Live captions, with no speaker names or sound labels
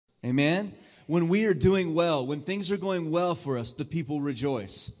Amen? When we are doing well, when things are going well for us, the people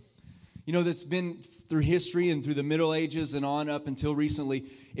rejoice. You know, that's been through history and through the Middle Ages and on up until recently,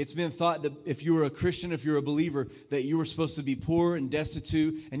 it's been thought that if you were a Christian, if you're a believer, that you were supposed to be poor and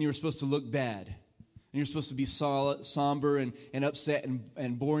destitute and you were supposed to look bad. And you're supposed to be somber and upset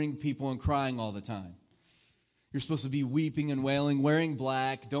and boring people and crying all the time. You're supposed to be weeping and wailing, wearing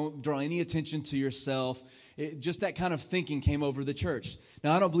black, don't draw any attention to yourself. Just that kind of thinking came over the church.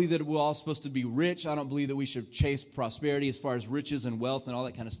 Now, I don't believe that we're all supposed to be rich. I don't believe that we should chase prosperity as far as riches and wealth and all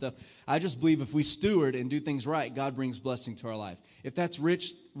that kind of stuff. I just believe if we steward and do things right, God brings blessing to our life. If that's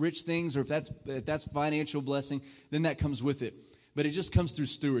rich things or if that's financial blessing, then that comes with it. But it just comes through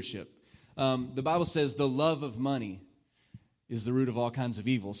stewardship. The Bible says the love of money is the root of all kinds of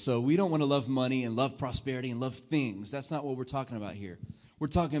evil. So we don't want to love money and love prosperity and love things. That's not what we're talking about here. We're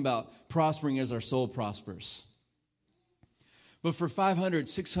talking about prospering as our soul prospers. But for 500,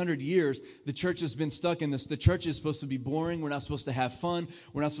 600 years, the church has been stuck in this. The church is supposed to be boring. We're not supposed to have fun.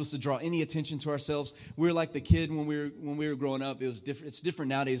 We're not supposed to draw any attention to ourselves. We're like the kid when we were growing up. It's different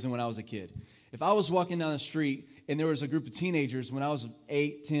nowadays than when I was a kid. If I was walking down the street and there was a group of teenagers when I was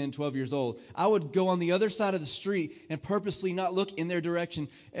 8, 10, 12 years old, I would go on the other side of the street and purposely not look in their direction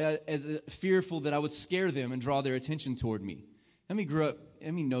as fearful that I would scare them and draw their attention toward me. Let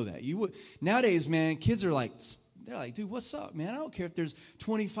me know that. Nowadays, man, kids are like, they're like, dude, what's up, man? I don't care if there's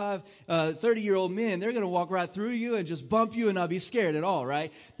 25, 30-year-old men. They're going to walk right through you and just bump you and not be scared at all,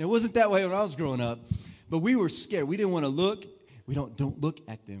 right? And it wasn't that way when I was growing up. But we were scared. We didn't want to look. Don't look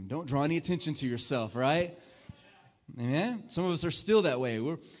at them. Don't draw any attention to yourself, right? Amen? Some of us are still that way.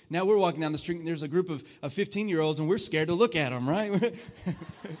 Now we're walking down the street and there's a group of 15-year-olds and we're scared to look at them, right?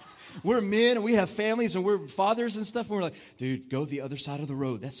 We're men and we have families and we're fathers and stuff. And we're like, dude, go the other side of the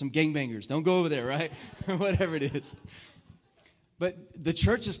road. That's some gangbangers. Don't go over there, right? Whatever it is. But the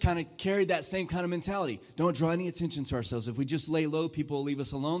church has kind of carried that same kind of mentality. Don't draw any attention to ourselves. If we just lay low, people will leave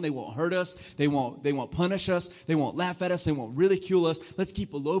us alone. They won't hurt us. They won't punish us. They won't laugh at us. They won't ridicule us. Let's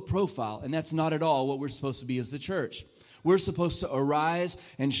keep a low profile. And that's not at all what we're supposed to be as the church. We're supposed to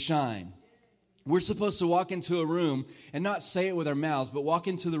arise and shine. We're supposed to walk into a room and not say it with our mouths, but walk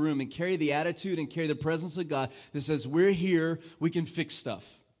into the room and carry the attitude and carry the presence of God that says, we're here, we can fix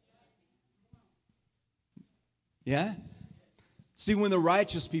stuff. Yeah? See, when the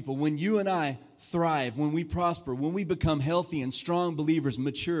righteous people, when you and I thrive, when we prosper, when we become healthy and strong believers,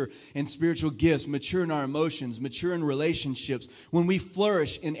 mature in spiritual gifts, mature in our emotions, mature in relationships, when we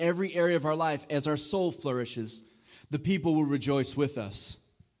flourish in every area of our life as our soul flourishes, the people will rejoice with us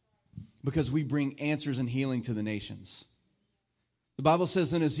because we bring answers and healing to the nations. The Bible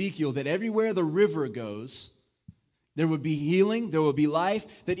says in Ezekiel that everywhere the river goes, there would be healing, there would be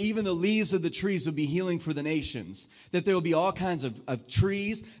life, that even the leaves of the trees would be healing for the nations. That there will be all kinds of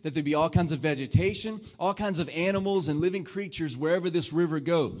trees, that there will be all kinds of vegetation, all kinds of animals and living creatures wherever this river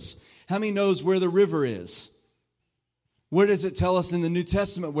goes. How many knows where the river is? Where does it tell us in the New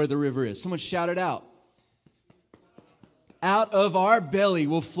Testament where the river is? Someone shout it out. Out of our belly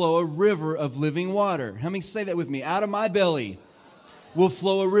will flow a river of living water. How many say that with me? Out of my belly will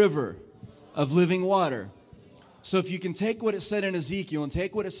flow a river of living water. So if you can take what it said in Ezekiel and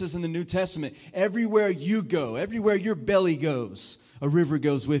take what it says in the New Testament, everywhere you go, everywhere your belly goes, a river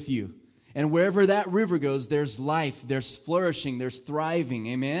goes with you. And wherever that river goes, there's life, there's flourishing, there's thriving.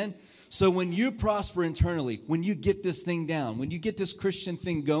 Amen? So when you prosper internally, when you get this thing down, when you get this Christian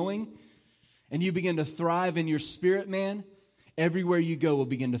thing going, and you begin to thrive in your spirit, man, everywhere you go will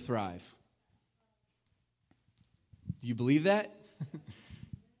begin to thrive. Do you believe that?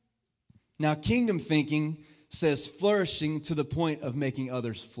 Now, kingdom thinking says flourishing to the point of making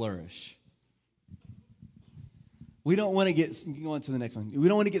others flourish. We don't want to get, go on to the next one. We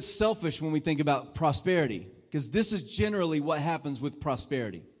don't want to get selfish when we think about prosperity, because this is generally what happens with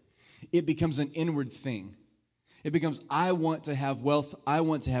prosperity. It becomes an inward thing. It becomes, I want to have wealth. I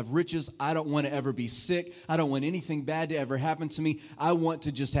want to have riches. I don't want to ever be sick. I don't want anything bad to ever happen to me. I want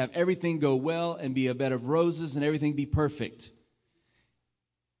to just have everything go well and be a bed of roses and everything be perfect.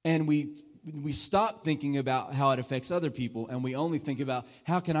 And we stop thinking about how it affects other people, and we only think about,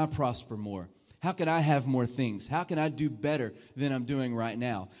 how can I prosper more? How can I have more things? How can I do better than I'm doing right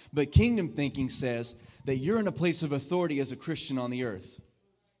now? But kingdom thinking says that you're in a place of authority as a Christian on the earth.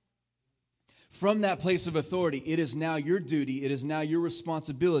 From that place of authority, it is now your duty, it is now your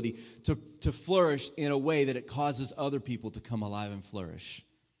responsibility to flourish in a way that it causes other people to come alive and flourish.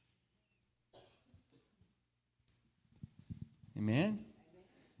 Amen?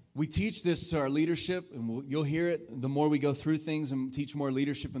 We teach this to our leadership, and you'll hear it the more we go through things and teach more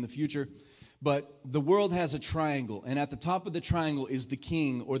leadership in the future. But the world has a triangle, and at the top of the triangle is the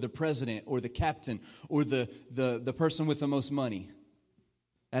king or the president or the captain or the person with the most money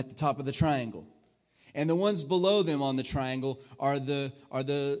at the top of the triangle. And the ones below them on the triangle are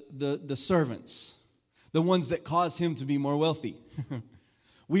the servants, the ones that cause him to be more wealthy.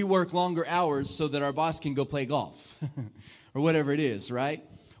 We work longer hours so that our boss can go play golf or whatever it is, right?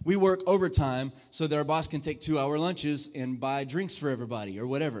 We work overtime so that our boss can take 2-hour lunches and buy drinks for everybody or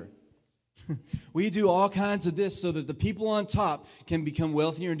whatever. We do all kinds of this so that the people on top can become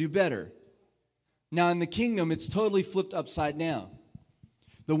wealthier and do better. Now, in the kingdom, it's totally flipped upside down.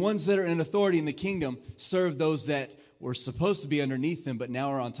 The ones that are in authority in the kingdom serve those that were supposed to be underneath them, but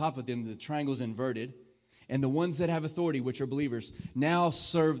now are on top of them. The triangle's inverted. And the ones that have authority, which are believers, now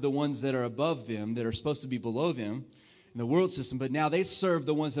serve the ones that are above them, that are supposed to be below them in the world system, but now they serve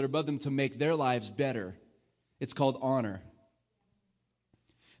the ones that are above them to make their lives better. It's called honor.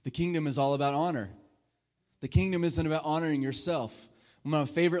 The kingdom is all about honor. The kingdom isn't about honoring yourself. One of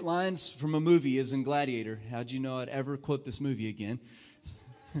my favorite lines from a movie is in Gladiator. How'd you know I'd ever quote this movie again?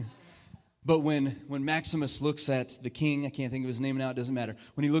 But when Maximus looks at the king, I can't think of his name now, it doesn't matter.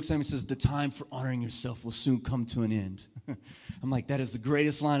 When he looks at him, he says, the time for honoring yourself will soon come to an end. I'm like, that is the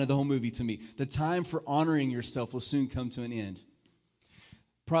greatest line of the whole movie to me. The time for honoring yourself will soon come to an end.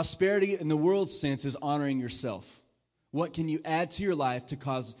 Prosperity in the world's sense is honoring yourself. What can you add to your life to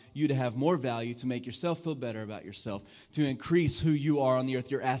cause you to have more value, to make yourself feel better about yourself, to increase who you are on the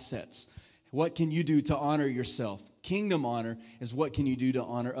earth, your assets? What can you do to honor yourself? Kingdom honor is what can you do to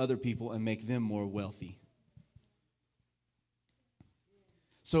honor other people and make them more wealthy.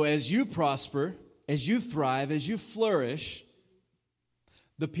 So as you prosper, as you thrive, as you flourish,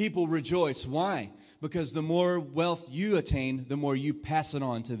 the people rejoice. Why? Because the more wealth you attain, the more you pass it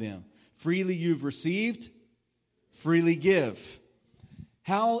on to them. Freely you've received, freely give.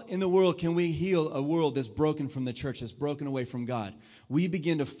 How in the world can we heal a world that's broken from the church, that's broken away from God? We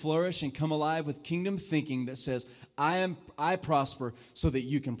begin to flourish and come alive with kingdom thinking that says, I prosper so that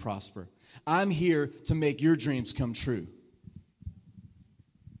you can prosper. I'm here to make your dreams come true.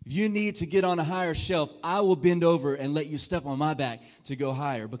 If you need to get on a higher shelf, I will bend over and let you step on my back to go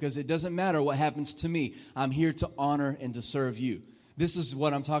higher, because it doesn't matter what happens to me. I'm here to honor and to serve you. This is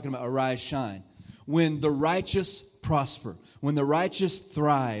what I'm talking about, arise, shine. When the righteous prosper, when the righteous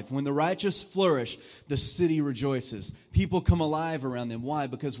thrive, when the righteous flourish, the city rejoices. People come alive around them. Why?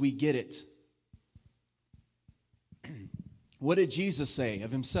 Because we get it. What did Jesus say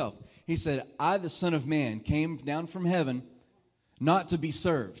of himself? He said, I, the Son of Man, came down from heaven not to be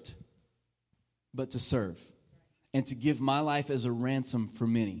served, but to serve, and to give my life as a ransom for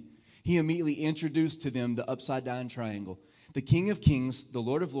many. He immediately introduced to them the upside-down triangle. The King of Kings, the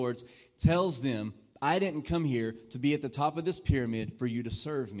Lord of Lords, tells them, I didn't come here to be at the top of this pyramid for you to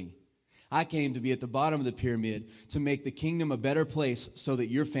serve me. I came to be at the bottom of the pyramid to make the kingdom a better place so that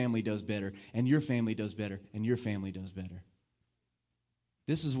your family does better, and your family does better, and your family does better.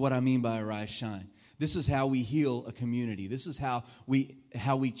 This is what I mean by arise, shine. This is how we heal a community. This is how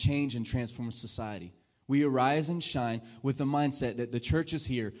we change and transform society. We arise and shine with the mindset that the church is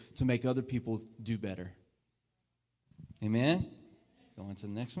here to make other people do better. Amen? Go on to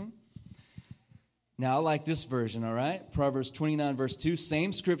the next one. Now, I like this version, all right? Proverbs 29, verse 2,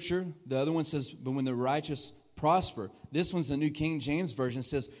 same scripture. The other one says, but when the righteous prosper. This one's the New King James Version. It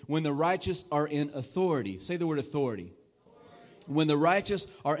says, when the righteous are in authority. Say the word authority. When the righteous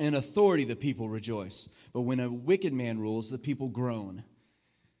are in authority, the people rejoice. But when a wicked man rules, the people groan.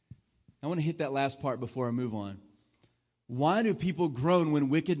 I want to hit that last part before I move on. Why do people groan when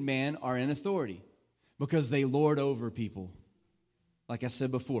wicked men are in authority? Because they lord over people. Like I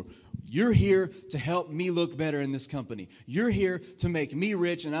said before, you're here to help me look better in this company. You're here to make me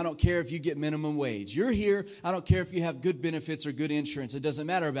rich, and I don't care if you get minimum wage. You're here, I don't care if you have good benefits or good insurance. It doesn't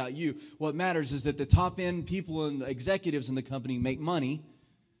matter about you. What matters is that the top-end people and the executives in the company make money.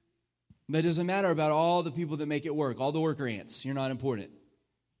 That doesn't matter about all the people that make it work, all the worker ants. You're not important.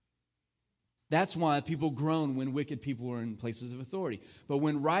 That's why people groan when wicked people are in places of authority. But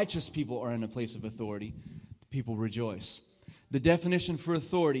when righteous people are in a place of authority, people rejoice. The definition for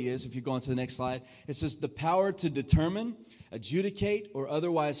authority is, if you go on to the next slide, it says the power to determine, adjudicate, or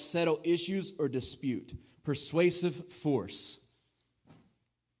otherwise settle issues or dispute. Persuasive force.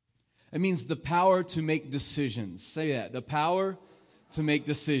 It means the power to make decisions. Say that. The power to make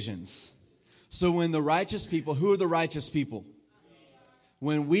decisions. So when the righteous people, who are the righteous people?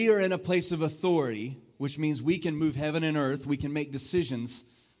 When we are in a place of authority, which means we can move heaven and earth, we can make decisions.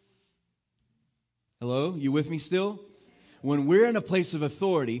 Hello? You with me still? When we're in a place of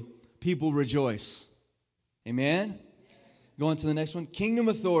authority, people rejoice. Amen? Go on to the next one. Kingdom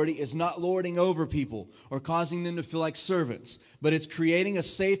authority is not lording over people or causing them to feel like servants, but it's creating a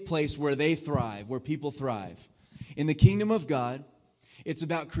safe place where they thrive, where people thrive. In the kingdom of God, it's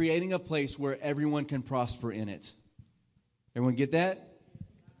about creating a place where everyone can prosper in it. Everyone get that?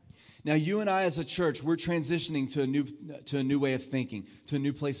 Now, you and I as a church, we're transitioning to a new way of thinking, to a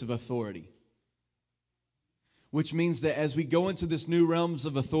new place of authority. Which means that as we go into this new realms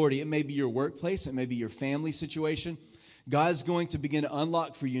of authority, it may be your workplace, it may be your family situation, God's going to begin to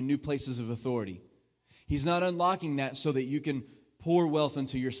unlock for you new places of authority. He's not unlocking that so that you can pour wealth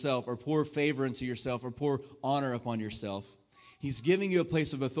into yourself or pour favor into yourself or pour honor upon yourself. He's giving you a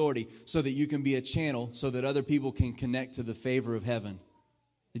place of authority so that you can be a channel so that other people can connect to the favor of heaven.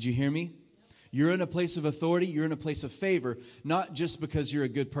 Did you hear me? You're in a place of authority. You're in a place of favor, not just because you're a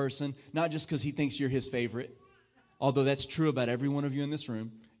good person, not just because he thinks you're his favorite, although that's true about every one of you in this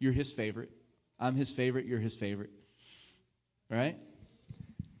room. You're his favorite. I'm his favorite. You're his favorite. Right?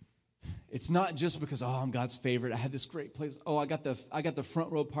 It's not just because, I'm God's favorite. I have this great place. I got the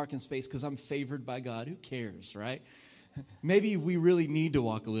front row parking space because I'm favored by God. Who cares, right? Maybe we really need to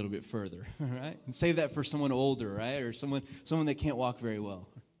walk a little bit further, right? And save that for someone older, right? Or someone that can't walk very well.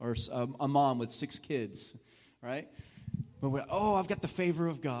 Or a mom with 6 kids, right? But I've got the favor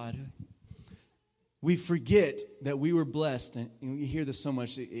of God. We forget that we were blessed, and you hear this so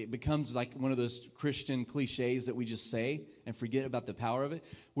much, it becomes like one of those Christian cliches that we just say and forget about the power of it.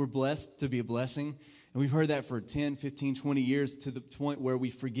 We're blessed to be a blessing, and we've heard that for 10, 15, 20 years to the point where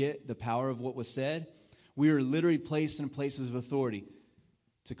we forget the power of what was said. We are literally placed in places of authority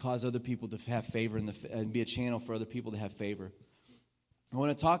to cause other people to have favor and be a channel for other people to have favor. I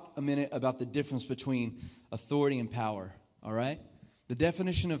want to talk a minute about the difference between authority and power, all right? The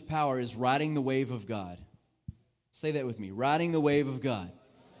definition of power is riding the wave of God. Say that with me. Riding the wave of God.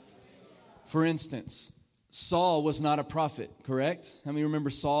 For instance, Saul was not a prophet, correct? How many remember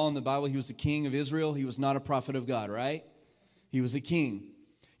Saul in the Bible? He was the king of Israel. He was not a prophet of God, right? He was a king.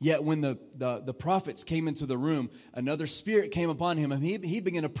 Yet when the prophets came into the room, another spirit came upon him, and he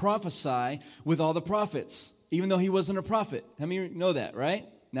began to prophesy with all the prophets, even though he wasn't a prophet. How many know that, right?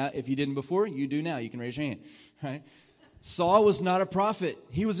 Now, if you didn't before, you do now. You can raise your hand, right? Saul was not a prophet.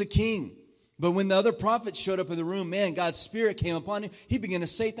 He was a king. But when the other prophets showed up in the room, man, God's Spirit came upon him. He began to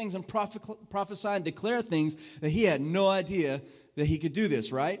say things and prophesy and declare things that he had no idea that he could do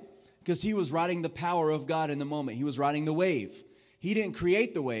this, right? Because he was riding the power of God in the moment. He was riding the wave. He didn't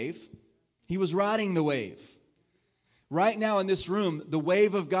create the wave. He was riding the wave. Right now in this room, the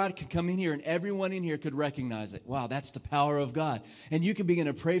wave of God could come in here and everyone in here could recognize it. Wow, that's the power of God. And you can begin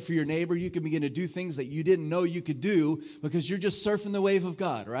to pray for your neighbor. You can begin to do things that you didn't know you could do because you're just surfing the wave of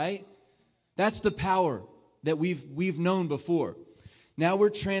God, right? That's the power that we've known before. Now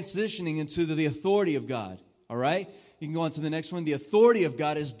we're transitioning into the authority of God, all right? You can go on to the next one. The authority of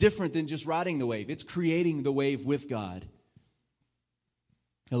God is different than just riding the wave. It's creating the wave with God.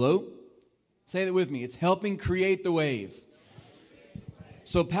 Hello? Say that with me. It's helping create the wave.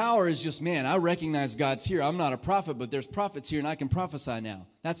 So power is just, man, I recognize God's here. I'm not a prophet, but there's prophets here and I can prophesy now.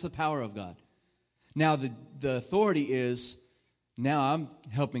 That's the power of God. Now the authority is, now I'm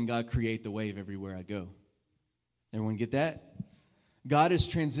helping God create the wave everywhere I go. Everyone get that? God is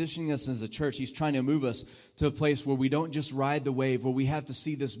transitioning us as a church. He's trying to move us to a place where we don't just ride the wave, where we have to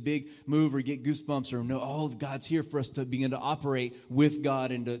see this big move or get goosebumps or know, God's here for us to begin to operate with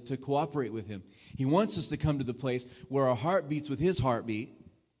God and to cooperate with him. He wants us to come to the place where our heart beats with his heartbeat,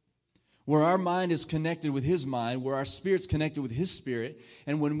 where our mind is connected with his mind, where our spirit's connected with his spirit.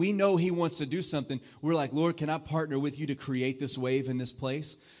 And when we know he wants to do something, we're like, Lord, can I partner with you to create this wave in this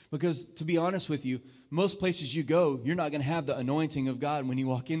place? Because to be honest with you, most places you go, you're not going to have the anointing of God when you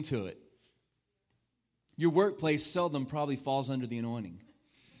walk into it. Your workplace seldom probably falls under the anointing,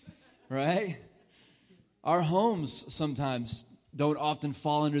 right? Our homes sometimes don't often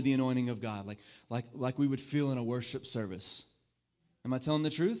fall under the anointing of God, like we would feel in a worship service. Am I telling the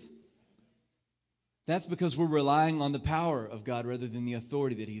truth? That's because we're relying on the power of God rather than the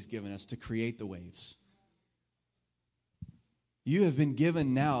authority that he's given us to create the waves. You have been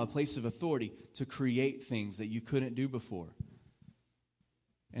given now a place of authority to create things that you couldn't do before.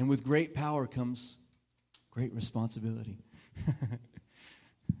 And with great power comes great responsibility.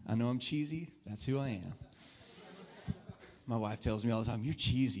 I know I'm cheesy. That's who I am. My wife tells me all the time, you're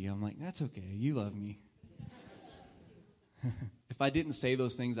cheesy. I'm like, that's okay. You love me. If I didn't say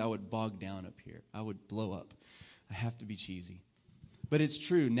those things, I would bog down up here. I would blow up. I have to be cheesy. But it's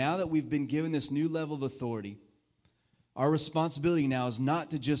true. Now that we've been given this new level of authority, our responsibility now is not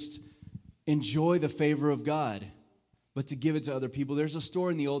to just enjoy the favor of God, but to give it to other people. There's a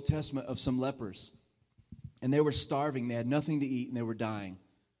story in the Old Testament of some lepers. And they were starving. They had nothing to eat, and they were dying.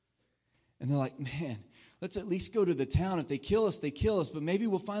 And they're like, man, let's at least go to the town. If they kill us, they kill us. But maybe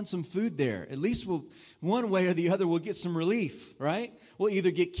we'll find some food there. At least one way or the other, we'll get some relief, right? We'll either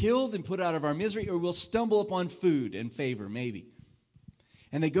get killed and put out of our misery, or we'll stumble upon food and favor, maybe.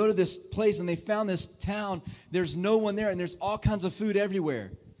 And they go to this place, and they found this town. There's no one there, and there's all kinds of food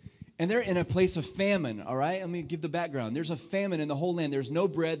everywhere. And they're in a place of famine, all right? Let me give the background. There's a famine in the whole land. There's no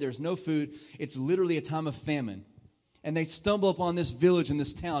bread. There's no food. It's literally a time of famine. And they stumble upon this village in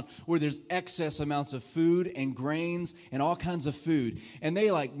this town where there's excess amounts of food and grains and all kinds of food. And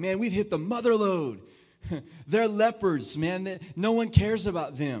they like, man, we've hit the mother lode. They're lepers, man. No one cares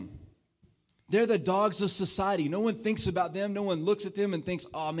about them. They're the dogs of society. No one thinks about them. No one looks at them and thinks,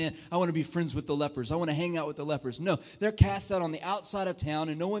 oh, man, I want to be friends with the lepers. I want to hang out with the lepers. No, they're cast out on the outside of town,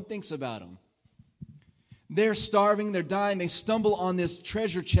 and no one thinks about them. They're starving. They're dying. They stumble on this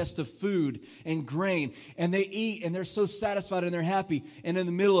treasure chest of food and grain, and they eat, and they're so satisfied, and they're happy. And in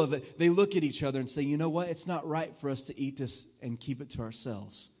the middle of it, they look at each other and say, you know what? It's not right for us to eat this and keep it to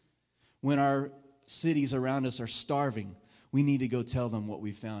ourselves. When our cities around us are starving, we need to go tell them what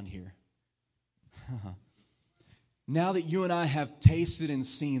we found here. Now that you and I have tasted and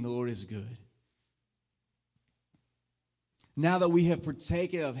seen the Lord is good, now that we have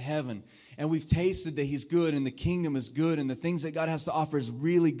partaken of heaven and we've tasted that He's good and the kingdom is good and the things that God has to offer is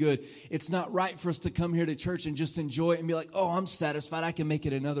really good, it's not right for us to come here to church and just enjoy it and be like, oh, I'm satisfied, I can make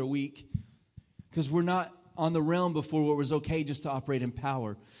it another week. Because we're not on the realm before where it was okay just to operate in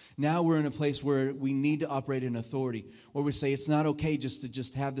power. Now we're in a place where we need to operate in authority, where we say it's not okay just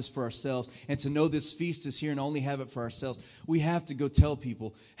to have this for ourselves and to know this feast is here and only have it for ourselves. We have to go tell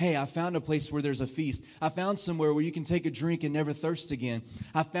people, hey, I found a place where there's a feast. I found somewhere where you can take a drink and never thirst again.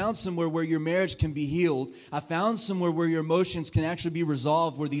 I found somewhere where your marriage can be healed. I found somewhere where your emotions can actually be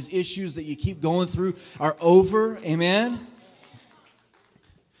resolved, where these issues that you keep going through are over. Amen?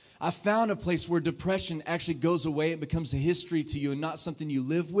 I found a place where depression actually goes away. It becomes a history to you and not something you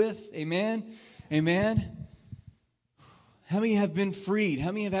live with. Amen? Amen? How many have been freed?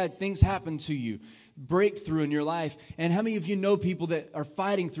 How many have had things happen to you? Breakthrough in your life? And how many of you know people that are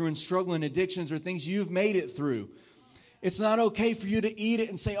fighting through and struggling addictions or things you've made it through? It's not okay for you to eat it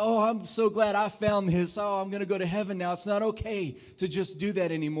and say, oh, I'm so glad I found this. Oh, I'm going to go to heaven now. It's not okay to just do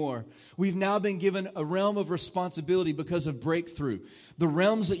that anymore. We've now been given a realm of responsibility because of breakthrough. The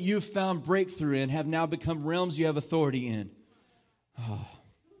realms that you've found breakthrough in have now become realms you have authority in. Oh.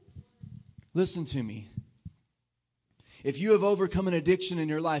 Listen to me. If you have overcome an addiction in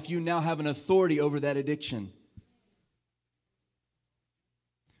your life, you now have an authority over that addiction.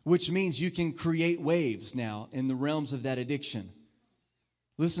 Which means you can create waves now in the realms of that addiction.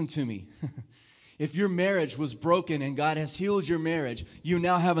 Listen to me. If your marriage was broken and God has healed your marriage, you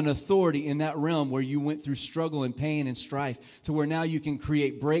now have an authority in that realm where you went through struggle and pain and strife to where now you can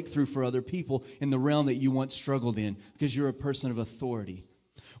create breakthrough for other people in the realm that you once struggled in because you're a person of authority.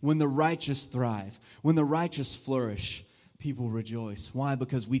 When the righteous thrive, when the righteous flourish, people rejoice. Why?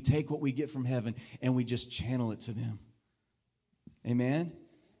 Because we take what we get from heaven and we just channel it to them. Amen?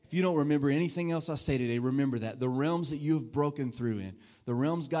 If you don't remember anything else I say today, remember that. The realms that you have broken through in, the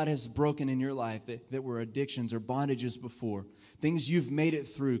realms God has broken in your life that were addictions or bondages before, things you've made it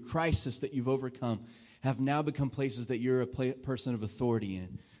through, crisis that you've overcome, have now become places that you're a person of authority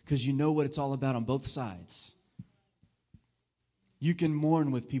in because you know what it's all about on both sides. You can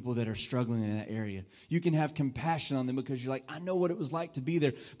mourn with people that are struggling in that area. You can have compassion on them because you're like, I know what it was like to be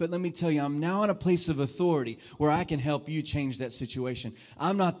there. But let me tell you, I'm now in a place of authority where I can help you change that situation.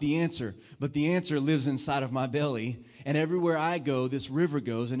 I'm not the answer, but the answer lives inside of my belly. And everywhere I go, this river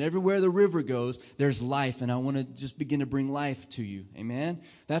goes. And everywhere the river goes, there's life. And I want to just begin to bring life to you. Amen?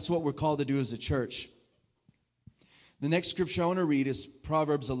 That's what we're called to do as a church. The next scripture I want to read is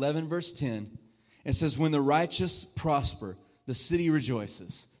Proverbs 11, verse 10. It says, when the righteous prosper, the city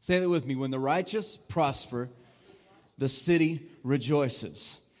rejoices. Say that with me. When the righteous prosper, the city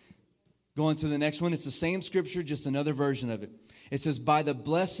rejoices. Going to the next one. It's the same scripture, just another version of it. It says, by the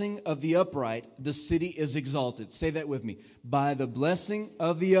blessing of the upright, the city is exalted. Say that with me. By the blessing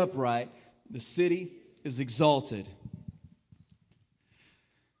of the upright, the city is exalted.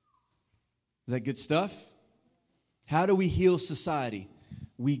 Is that good stuff? How do we heal society?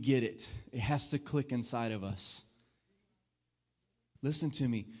 We get it. It has to click inside of us. Listen to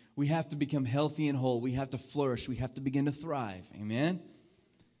me. We have to become healthy and whole. We have to flourish. We have to begin to thrive. Amen?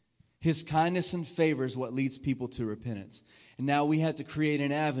 His kindness and favor is what leads people to repentance. And now we have to create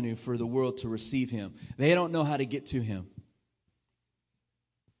an avenue for the world to receive Him. They don't know how to get to Him.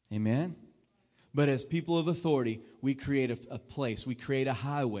 Amen? But as people of authority, we create a place. We create a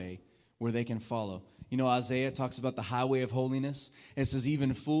highway where they can follow. You know, Isaiah talks about the highway of holiness. It says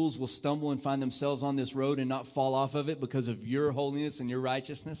even fools will stumble and find themselves on this road and not fall off of it because of your holiness and your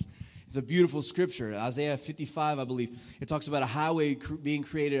righteousness. It's a beautiful scripture. Isaiah 55, I believe, it talks about a highway being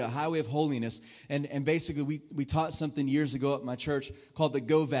created, a highway of holiness. And basically, we taught something years ago at my church called the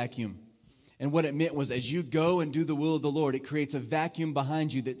Go Vacuum. And what it meant was as you go and do the will of the Lord, it creates a vacuum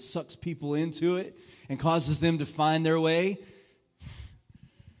behind you that sucks people into it and causes them to find their way.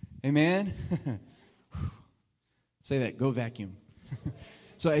 Amen? Say that, go vacuum.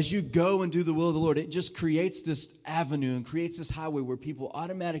 So as you go and do the will of the Lord, it just creates this avenue and creates this highway where people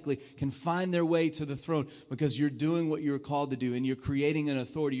automatically can find their way to the throne because you're doing what you're called to do and you're creating an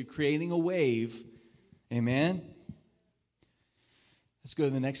authority. You're creating a wave. Amen? Let's go to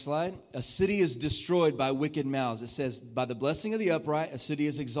the next slide. A city is destroyed by wicked mouths. It says, by the blessing of the upright, a city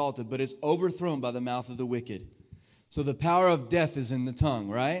is exalted, but it's overthrown by the mouth of the wicked. So the power of death is in the tongue,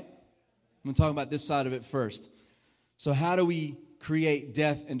 right? I'm going to talk about this side of it first. So how do we create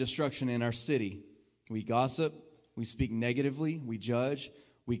death and destruction in our city? We gossip, we speak negatively, we judge,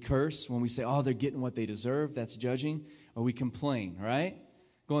 we curse. When we say, oh, they're getting what they deserve, that's judging. Or we complain, right?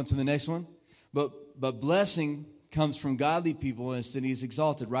 Going to the next one. But blessing comes from godly people and a city is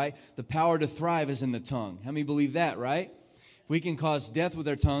exalted, right? The power to thrive is in the tongue. How many believe that, right? If we can cause death with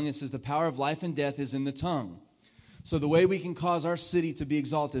our tongue, it says the power of life and death is in the tongue. So the way we can cause our city to be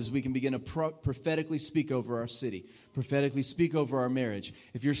exalted is we can begin to prophetically speak over our city, prophetically speak over our marriage.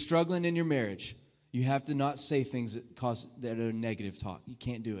 If you're struggling in your marriage, you have to not say things that are negative talk. You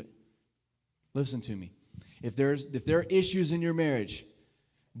can't do it. Listen to me. If there are issues in your marriage,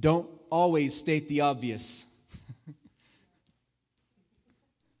 don't always state the obvious.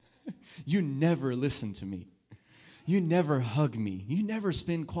 You never listen to me. You never hug me. You never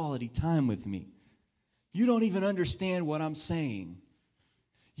spend quality time with me. You don't even understand what I'm saying.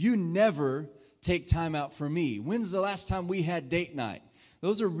 You never take time out for me. When's the last time we had date night?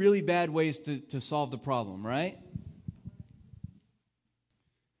 Those are really bad ways to solve the problem, right?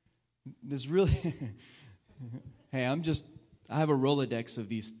 This really... Hey, I have a Rolodex of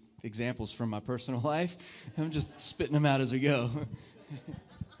these examples from my personal life. I'm just spitting them out as we go.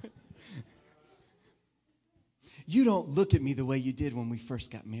 You don't look at me the way you did when we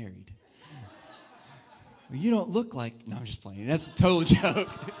first got married. You don't look like... No, I'm just playing. That's a total joke.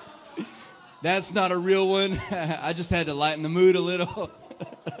 That's not a real one. I just had to lighten the mood a little.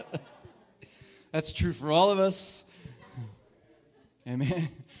 That's true for all of us. Amen.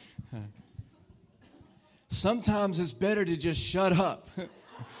 Sometimes it's better to just shut up.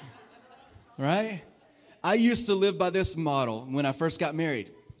 Right? I used to live by this model when I first got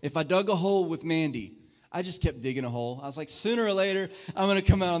married. If I dug a hole with Mandy, I just kept digging a hole. I was like, sooner or later, I'm going to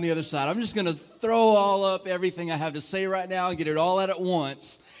come out on the other side. I'm just going to throw all up everything I have to say right now and get it all out at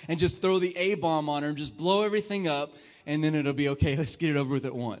once and just throw the A-bomb on her and just blow everything up, and then it'll be okay. Let's get it over with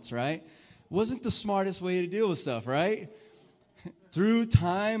at once, right? Wasn't the smartest way to deal with stuff, right? Through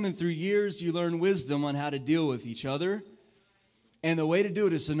time and through years, you learn wisdom on how to deal with each other. And the way to do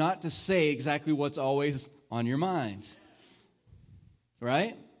it is to not to say exactly what's always on your mind,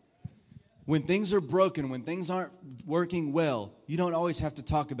 right? When things are broken, when things aren't working well, you don't always have to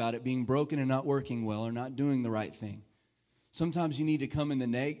talk about it being broken and not working well or not doing the right thing. Sometimes you need to come in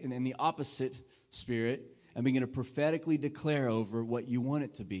the opposite spirit and begin to prophetically declare over what you want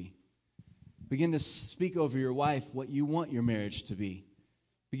it to be. Begin to speak over your wife what you want your marriage to be.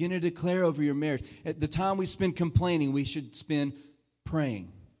 Begin to declare over your marriage. At the time we spend complaining, we should spend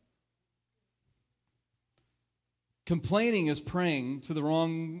praying. Complaining is praying to the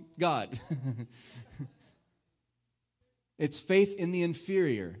wrong God. It's faith in the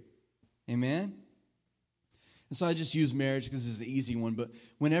inferior. Amen? And so I just use marriage because it's the easy one. But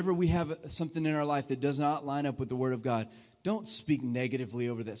whenever we have something in our life that does not line up with the Word of God, don't speak negatively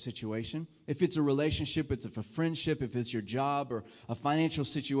over that situation. If it's a relationship, if it's a friendship, if it's your job or a financial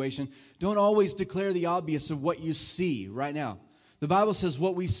situation, don't always declare the obvious of what you see right now. The Bible says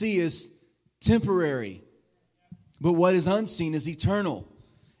what we see is temporary. But what is unseen is eternal.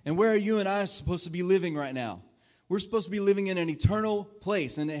 And where are you and I supposed to be living right now? We're supposed to be living in an eternal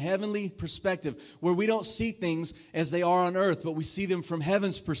place, in a heavenly perspective, where we don't see things as they are on earth, but we see them from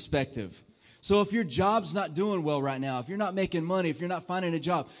heaven's perspective. So if your job's not doing well right now, if you're not making money, if you're not finding a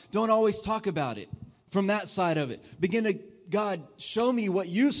job, don't always talk about it from that side of it. Begin to, God, show me what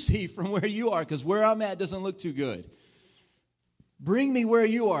you see from where you are, because where I'm at doesn't look too good. Bring me where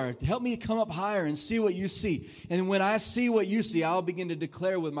you are. Help me come up higher and see what you see. And when I see what you see, I'll begin to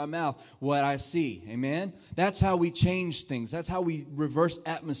declare with my mouth what I see. Amen? That's how we change things. That's how we reverse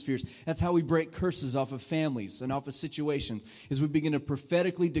atmospheres. That's how we break curses off of families and off of situations, is we begin to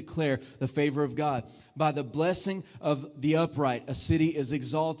prophetically declare the favor of God. By the blessing of the upright, a city is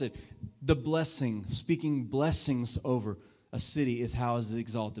exalted. The blessing, speaking blessings over a city is how is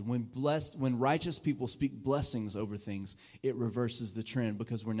exalted. When righteous people speak blessings over things, it reverses the trend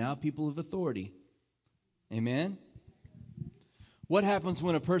because we're now people of authority. Amen? What happens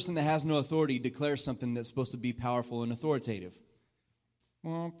when a person that has no authority declares something that's supposed to be powerful and authoritative?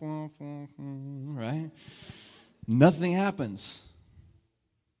 Right? Nothing happens.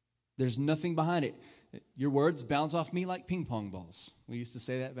 There's nothing behind it. Your words bounce off me like ping pong balls. We used to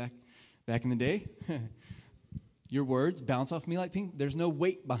say that back in the day. Your words bounce off me like ping. There's no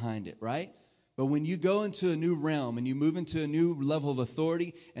weight behind it, right? But when you go into a new realm and you move into a new level of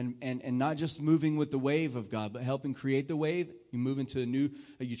authority and not just moving with the wave of God, but helping create the wave,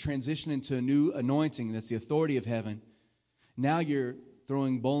 you transition into a new anointing. That's the authority of heaven. Now you're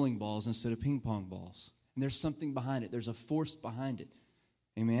throwing bowling balls instead of ping pong balls. And there's something behind it. There's a force behind it.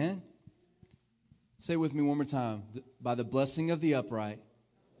 Amen? Say it with me one more time. By the blessing of the upright,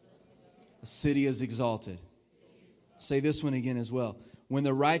 a city is exalted. Say this one again as well. When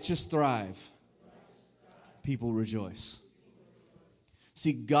the righteous thrive, people rejoice.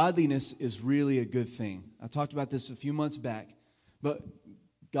 See, godliness is really a good thing. I talked about this a few months back. But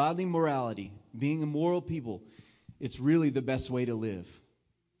godly morality, being a moral people, it's really the best way to live.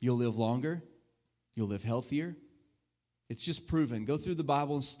 You'll live longer. You'll live healthier. It's just proven. Go through the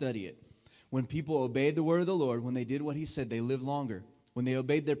Bible and study it. When people obeyed the word of the Lord, when they did what he said, they lived longer. When they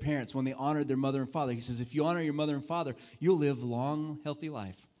obeyed their parents, when they honored their mother and father. He says, if you honor your mother and father, you'll live a long, healthy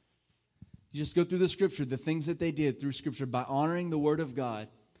life. You just go through the Scripture, the things that they did through Scripture. By honoring the Word of God,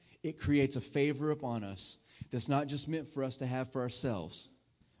 it creates a favor upon us that's not just meant for us to have for ourselves,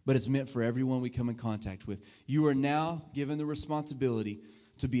 but it's meant for everyone we come in contact with. You are now given the responsibility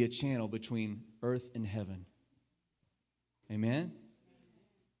to be a channel between earth and heaven. Amen?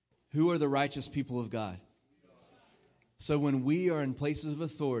 Who are the righteous people of God? So when we are in places of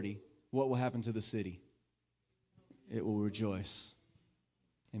authority, what will happen to the city? It will rejoice.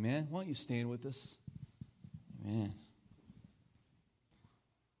 Amen? Why don't you stand with us? Amen.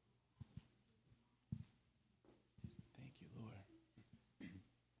 Thank you, Lord.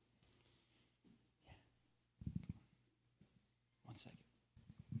 One second.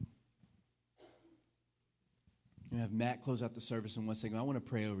 I'm going to have Matt close out the service in 1 second. I want to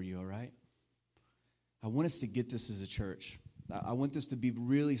pray over you, all right? I want us to get this as a church. I want this to be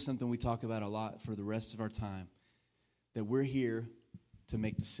really something we talk about a lot for the rest of our time. That we're here to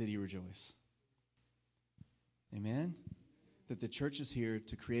make the city rejoice. Amen? That the church is here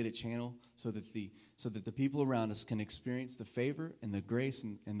to create a channel so that the people around us can experience the favor and the grace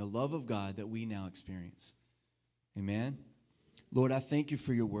and the love of God that we now experience. Amen? Lord, I thank you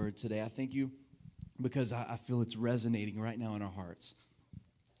for your word today. I thank you because I feel it's resonating right now in our hearts.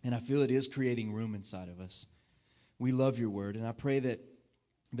 And I feel it is creating room inside of us. We love your word, and I pray that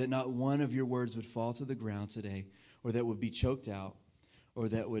not one of your words would fall to the ground today, or that would be choked out, or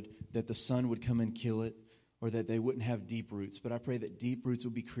that the sun would come and kill it, or that they wouldn't have deep roots. But I pray that deep roots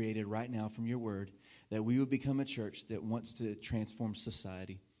will be created right now from your word, that we would become a church that wants to transform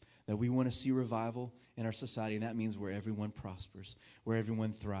society, that we want to see revival in our society, and that means where everyone prospers, where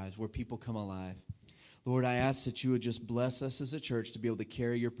everyone thrives, where people come alive. Lord, I ask that you would just bless us as a church to be able to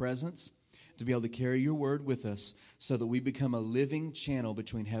carry your presence, to be able to carry your word with us so that we become a living channel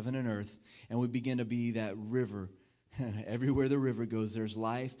between heaven and earth, and we begin to be that river. Everywhere the river goes, there's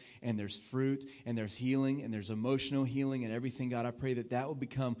life, and there's fruit, and there's healing, and there's emotional healing, and everything. God, I pray that will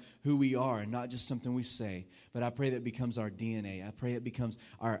become who we are, and not just something we say, but I pray that it becomes our DNA. I pray it becomes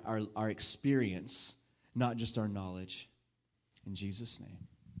our experience, not just our knowledge. In Jesus' name.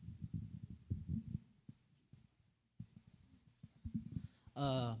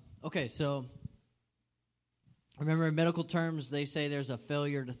 Okay, so remember in medical terms, they say there's a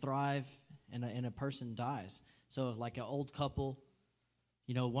failure to thrive and a person dies. So if like an old couple,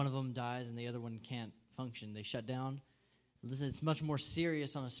 one of them dies and the other one can't function, they shut down. Listen, it's much more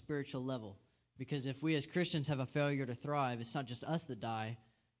serious on a spiritual level, because if we as Christians have a failure to thrive, it's not just us that die,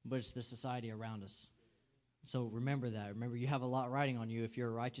 but it's the society around us. So remember that. Remember, you have a lot riding on you if you're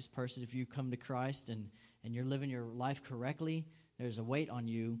a righteous person. If you come to Christ and you're living your life correctly, there's a weight on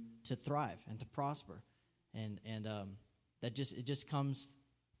you to thrive and to prosper, and it just comes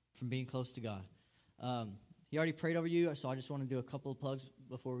from being close to God. He already prayed over you, so I just want to do a couple of plugs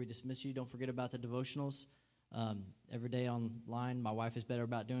before we dismiss you. Don't forget about the devotionals. Every day online, my wife is better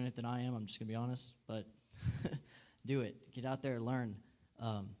about doing it than I am. I'm just going to be honest. But do it. Get out there, learn.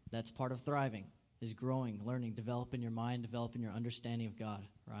 That's part of thriving, is growing, learning, developing your mind, developing your understanding of God,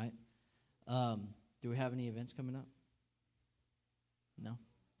 right? Do we have any events coming up? No?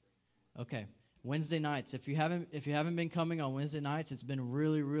 Okay. Wednesday nights. If you haven't been coming on Wednesday nights, it's been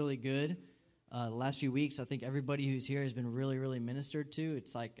really, really good. The last few weeks, I think everybody who's here has been really, really ministered to.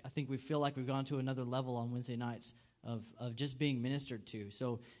 It's like, I think we feel like we've gone to another level on Wednesday nights of just being ministered to.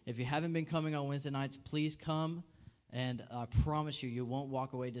 So if you haven't been coming on Wednesday nights, please come. And I promise you won't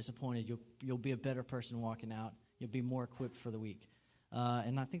walk away disappointed. You'll be a better person walking out. You'll be more equipped for the week.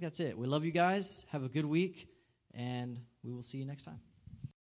 And I think that's it. We love you guys. Have a good week, and we will see you next time.